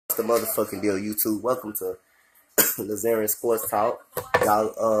The motherfucking deal, YouTube. Welcome to Lazarian Sports Talk.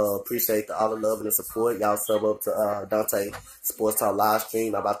 Y'all appreciate all the love and the support. Y'all sub up to Dante Sports Talk live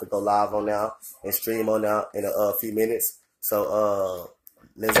stream. I'm about to go live on now and stream on now in a few minutes. So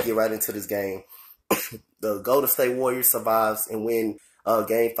let's get right into this game. The Golden State Warriors survives and win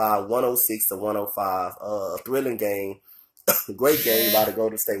Game 5, 106-105. A thrilling game. Great game by the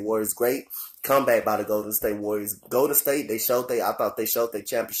Golden State Warriors. Great comeback by the Golden State Warriors. Golden State, I thought they showed their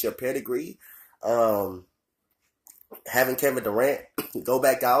championship pedigree. Having Kevin Durant go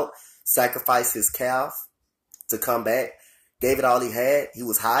back out, sacrifice his calf to come back, gave it all he had. He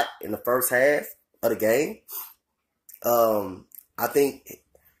was hot in the first half of the game. I think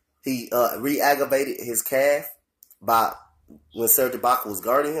he re-aggravated his calf by when Serge Ibaka was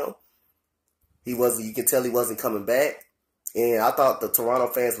guarding him. You can tell he wasn't coming back. And I thought the Toronto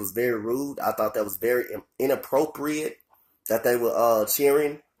fans was very rude. I thought that was very inappropriate that they were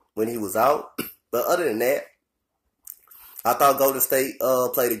cheering when he was out. But other than that, I thought Golden State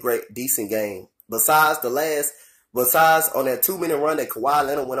played a decent game. Besides on that 2-minute run that Kawhi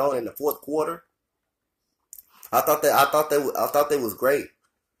Leonard went on in the fourth quarter, I thought they was great.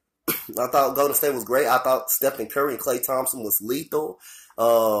 I thought Golden State was great. I thought Stephen Curry and Klay Thompson was lethal.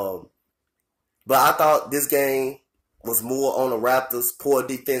 But I thought this game was more on the Raptors' poor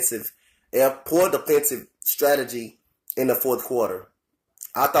defensive strategy in the fourth quarter.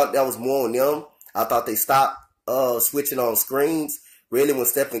 I thought that was more on them. I thought they stopped switching on screens. Really, when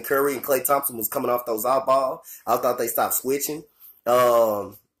Stephen Curry and Klay Thompson was coming off those out balls, I thought they stopped switching.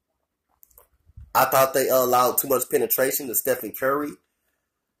 I thought they allowed too much penetration to Stephen Curry.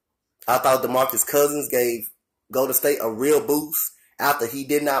 I thought DeMarcus Cousins gave Golden State a real boost after he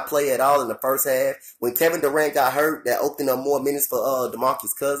did not play at all in the first half. When Kevin Durant got hurt, that opened up more minutes for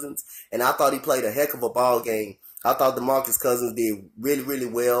DeMarcus Cousins, and I thought he played a heck of a ball game. I thought DeMarcus Cousins did really, really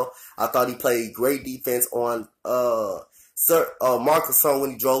well. I thought he played great defense on Marcus Gasol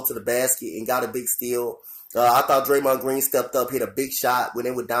when he drove to the basket and got a big steal. I thought Draymond Green stepped up, hit a big shot when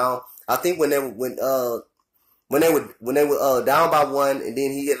they were down. I think when they were down by one, and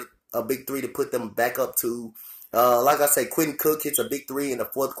then he hit a big three to put them back up to. Like I say, Quentin Cook hits a big three in the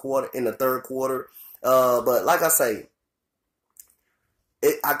third quarter. But like I say,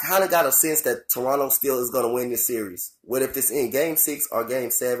 I kind of got a sense that Toronto still is going to win this series. Whether if it's in Game 6 or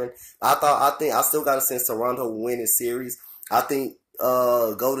Game 7, I still got a sense Toronto will win this series. I think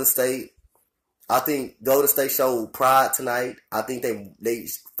Golden State showed pride tonight. I think they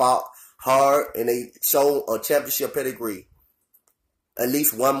fought hard and they showed a championship pedigree. At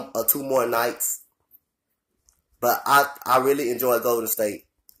least one or two more nights. But I really enjoyed Golden State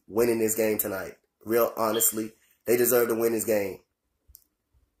winning this game tonight. Real honestly, they deserve to win this game.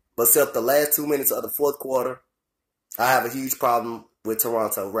 But except the last 2 minutes of the fourth quarter, I have a huge problem with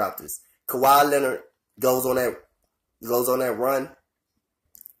Toronto Raptors. Kawhi Leonard goes on that run.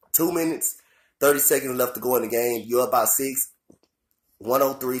 2 minutes, 30 seconds left to go in the game. You're up by 6,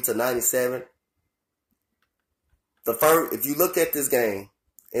 103-97. If you look at this game,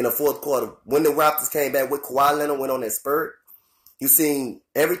 in the fourth quarter, when the Raptors came back with Kawhi Leonard went on that spurt, you seen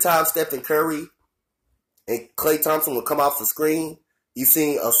every time Stephen Curry and Klay Thompson would come off the screen, you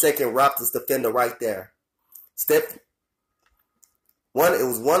seen a second Raptors defender right there. It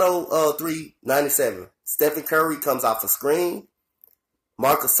was 103-97. Stephen Curry comes off the screen.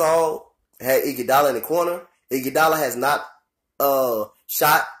 Marcus Gasol had Iguodala in the corner. Iguodala has not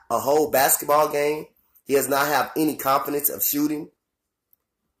shot a whole basketball game. He does not have any confidence of shooting.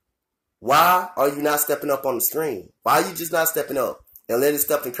 Why are you not stepping up on the screen? Why are you just not stepping up and letting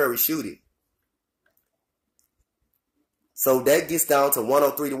Stephen Curry shoot it? So that gets down to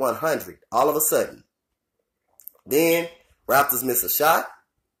 103-100 all of a sudden. Then Raptors miss a shot.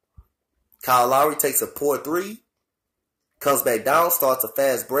 Kyle Lowry takes a poor three. Comes back down, starts a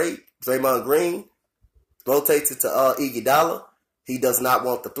fast break. Draymond Green rotates it to Iguodala. He does not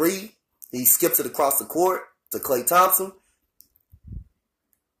want the three. He skips it across the court to Klay Thompson.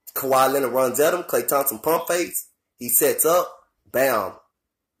 Kawhi Leonard runs at him. Klay Thompson pump fakes. He sets up. Bam.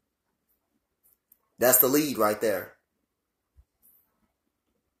 That's the lead right there.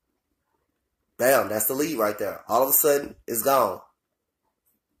 Bam. That's the lead right there. All of a sudden, it's gone.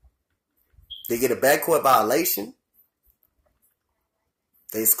 They get a backcourt violation.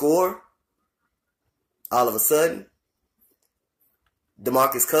 They score. All of a sudden,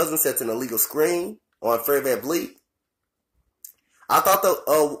 DeMarcus Cousins sets an illegal screen on Fred VanVleet. I thought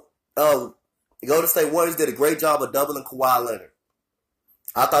the Golden State Warriors did a great job of doubling Kawhi Leonard.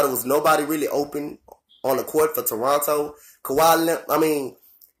 I thought it was nobody really open on the court for Toronto. Kyle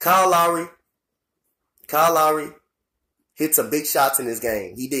Lowry hit some big shots in this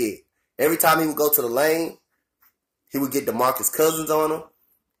game. He did. Every time he would go to the lane, he would get DeMarcus Cousins on him.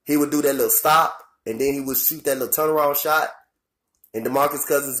 He would do that little stop, and then he would shoot that little turnaround shot, and DeMarcus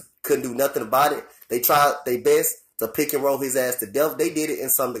Cousins couldn't do nothing about it. They tried their best to pick and roll his ass to death. They did it in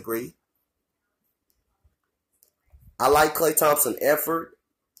some degree. I like Klay Thompson's effort.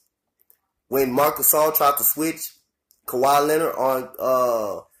 When Marcus Gasol tried to switch Kawhi Leonard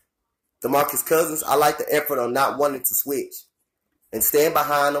on DeMarcus Cousins, I like the effort on not wanting to switch and stand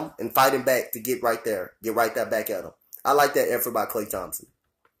behind him and fighting back to get right there back at him. I like that effort by Klay Thompson.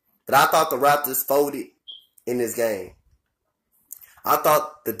 But I thought the Raptors folded in this game. I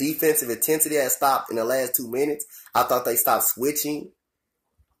thought the defensive intensity had stopped in the last 2 minutes. I thought they stopped switching.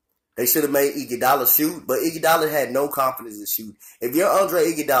 They should have made Iguodala shoot, but Iguodala had no confidence in shoot. If you're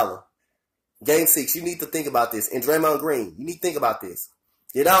Andre Iguodala, Game 6, you need to think about this. And Draymond Green, you need to think about this.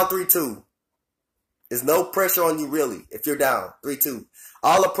 You're down 3-2. There's no pressure on you really if you're down 3-2.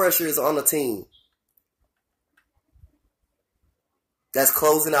 All the pressure is on the team that's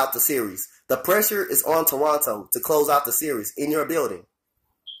closing out the series. The pressure is on Toronto to close out the series in your building.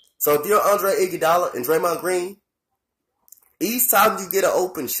 So if you're Andre Iguodala and Draymond Green, each time you get an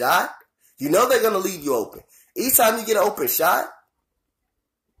open shot, you know they're going to leave you open. Each time you get an open shot,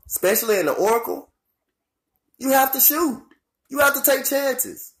 especially in the Oracle, you have to shoot. You have to take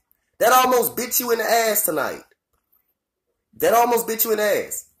chances. That almost bit you in the ass tonight. That almost bit you in the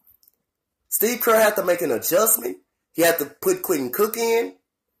ass. Steve Kerr had to make an adjustment. He had to put Quentin Cook in.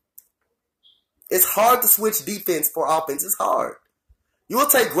 It's hard to switch defense for offense. It's hard. You will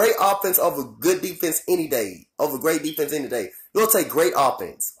take great offense over good defense any day. Over great defense any day. You'll take great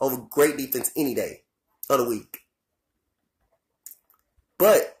offense over great defense any day of the week.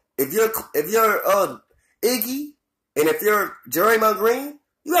 But if you're Iggy and if you're Draymond Green,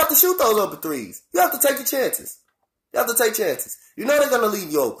 you have to shoot those open threes. You have to take your chances. You have to take chances. You know they're going to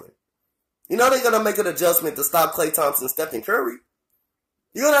leave you open. You know they're going to make an adjustment to stop Klay Thompson and Stephen Curry.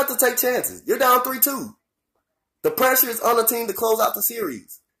 You're going to have to take chances. You're down 3-2. The pressure is on the team to close out the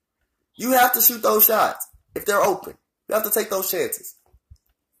series. You have to shoot those shots if they're open. You have to take those chances.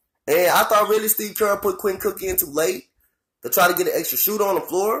 And I thought really Steve Kerr put Quentin Cook in too late to try to get an extra shooter on the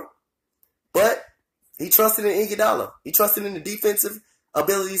floor. But he trusted in Iguodala. He trusted in the defensive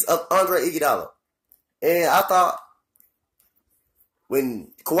abilities of Andre Iguodala. And I thought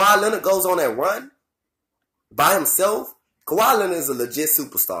when Kawhi Leonard goes on that run by himself, Kawhi Leonard is a legit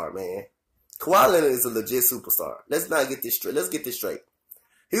superstar, man. Kawhi Leonard is a legit superstar. Let's not get this straight. Let's get this straight.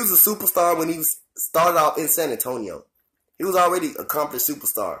 He was a superstar when he started off in San Antonio. He was already an accomplished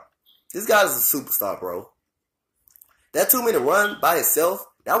superstar. This guy is a superstar, bro. That 2-minute run by himself,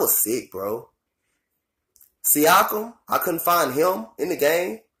 that was sick, bro. Siakam, I couldn't find him in the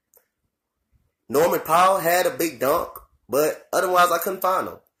game. Norman Powell had a big dunk, but otherwise I couldn't find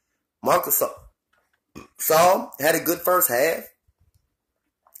him. Marcus Gasol had a good first half.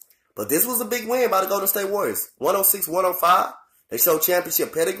 But this was a big win by the Golden State Warriors. 106-105. They showed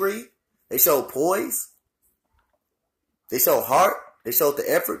championship pedigree. They showed poise. They showed heart. They showed the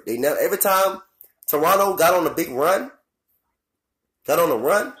effort. Every time Toronto got on a big run,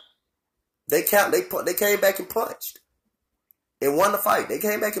 they came back and punched. And won the fight. They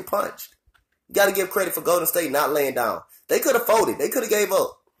came back and punched. You got to give credit for Golden State not laying down. They could have folded. They could have gave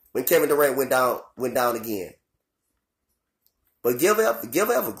up when Kevin Durant went down again. But give up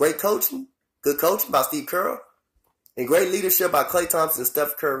a great coaching, good coaching by Steve Kerr, and great leadership by Klay Thompson and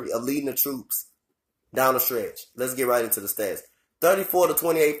Steph Curry of leading the troops down the stretch. Let's get right into the stats.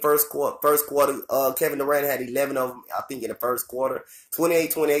 34-28 first quarter. Kevin Durant had 11 of them, I think, in the first quarter.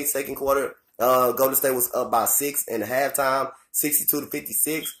 28-28 second quarter. Golden State was up by 6 in the halftime.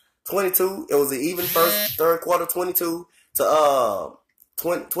 62-56. 22. It was an even third quarter. 22 to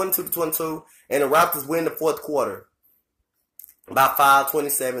 22. And the Raptors win the fourth quarter by 5,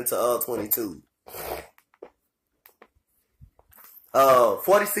 27 to 22.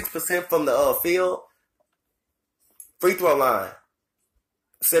 46% from the field. Free throw line.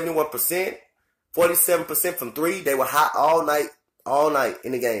 71%. 47% from three. They were hot all night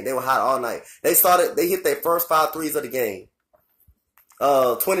in the game. They were hot all night. They hit their first 5 threes of the game.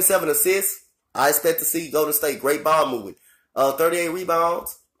 27 assists. I expect to see Golden State great ball movement. 38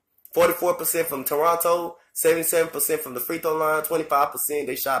 rebounds. 44% from Toronto. 77% from the free throw line. 25%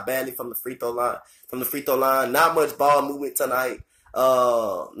 they shot badly from the free throw line. Not much ball movement tonight.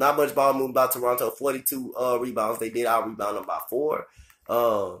 Not much ball movement by Toronto. 42 rebounds. They did out rebound them by 4.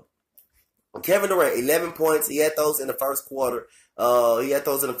 Kevin Durant, 11 points. He had those in the first quarter. He had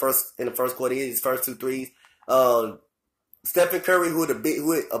the first quarter. He hit his first 2 threes. Stephen Curry, who had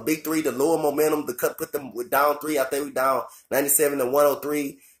a big three to lower momentum, to put them with down three. I think we down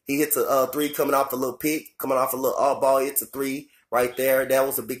 97-103. He hits a three coming off a little pick, coming off a little off ball. Hits a three right there. That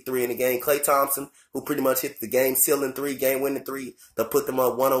was a big three in the game. Klay Thompson, who pretty much hit the game sealing three, game winning three, to put them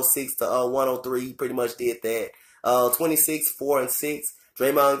up 106-103. He pretty much did that. 26, 4, and 6.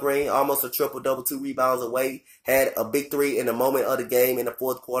 Draymond Green, almost a triple-double, 2 rebounds away. Had a big three in the moment of the game in the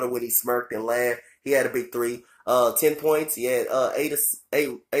fourth quarter when he smirked and laughed. He had a big three. 10 points. He had 8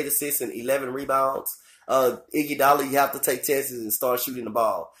 assists and 11 rebounds. Iggy Dollar, you have to take chances and start shooting the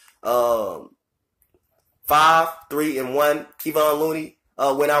ball. 5, 3, and 1. Kevon Looney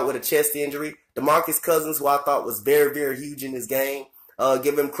went out with a chest injury. DeMarcus Cousins, who I thought was very, very huge in this game,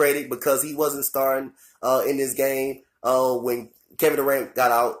 give him credit because he wasn't starting in this game when Kevin Durant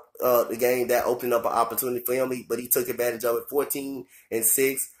got out the game. That opened up an opportunity for him, but he took advantage of it. 14 and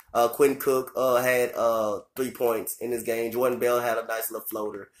 6. Quentin Cook had 3 points in this game. Jordan Bell had a nice little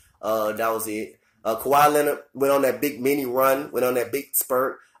floater. That was it. Kawhi Leonard went on that big mini run, went on that big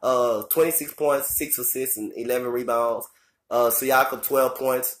spurt. 26 points, 6 assists, and 11 rebounds. Siakam, 12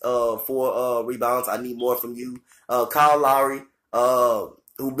 points, 4 rebounds. I need more from you. Kyle Lowry,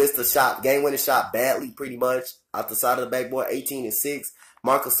 who missed a shot, game-winning shot badly, pretty much, out the side of the backboard, 18 and 6.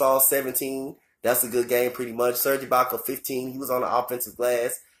 Marcus Gasol, 17. That's a good game, pretty much. Serge Ibaka, 15. He was on the offensive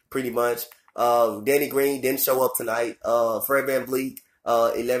glass, pretty much. Danny Green didn't show up tonight. Fred VanVleet,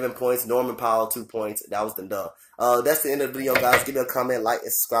 11 points. Norman Powell, 2 points. That was the dub. That's the end of the video, guys. Give me a comment, like,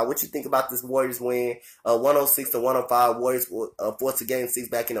 and subscribe. What you think about this Warriors win? 106-105. Warriors forced a game 6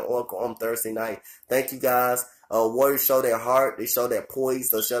 back in the Oracle on Thursday night. Thank you, guys. Warriors show their heart. They show their poise.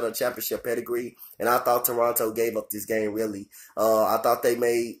 They show their championship pedigree. And I thought Toronto gave up this game, really. I thought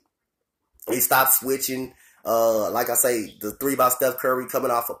they stopped switching. Like I say, the 3 by Steph Curry coming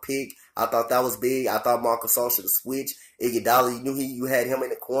off a pick. I thought that was big. I thought Marcus Gasol should have switched. Iguodala, you knew you had him in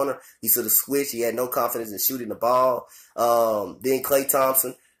the corner. He should have switched. He had no confidence in shooting the ball. Then Klay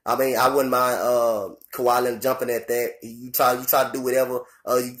Thompson. I mean, I wouldn't mind Kawhi Leonard jumping at that. You try to do whatever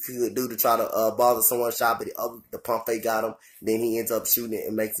you could do to try to bother someone's shot, but the pump fake got him. Then he ends up shooting it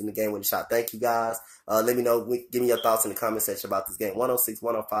and makes it in the game with a shot. Thank you, guys. Let me know. Give me your thoughts in the comment section about this game.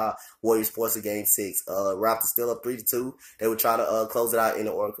 106-105. Warriors force a game 6. Raptors still up 3-2. They would try to close it out in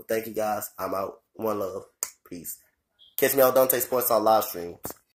the Oracle. Thank you, guys. I'm out. One love. Peace. Catch me on Dante Sports on live streams.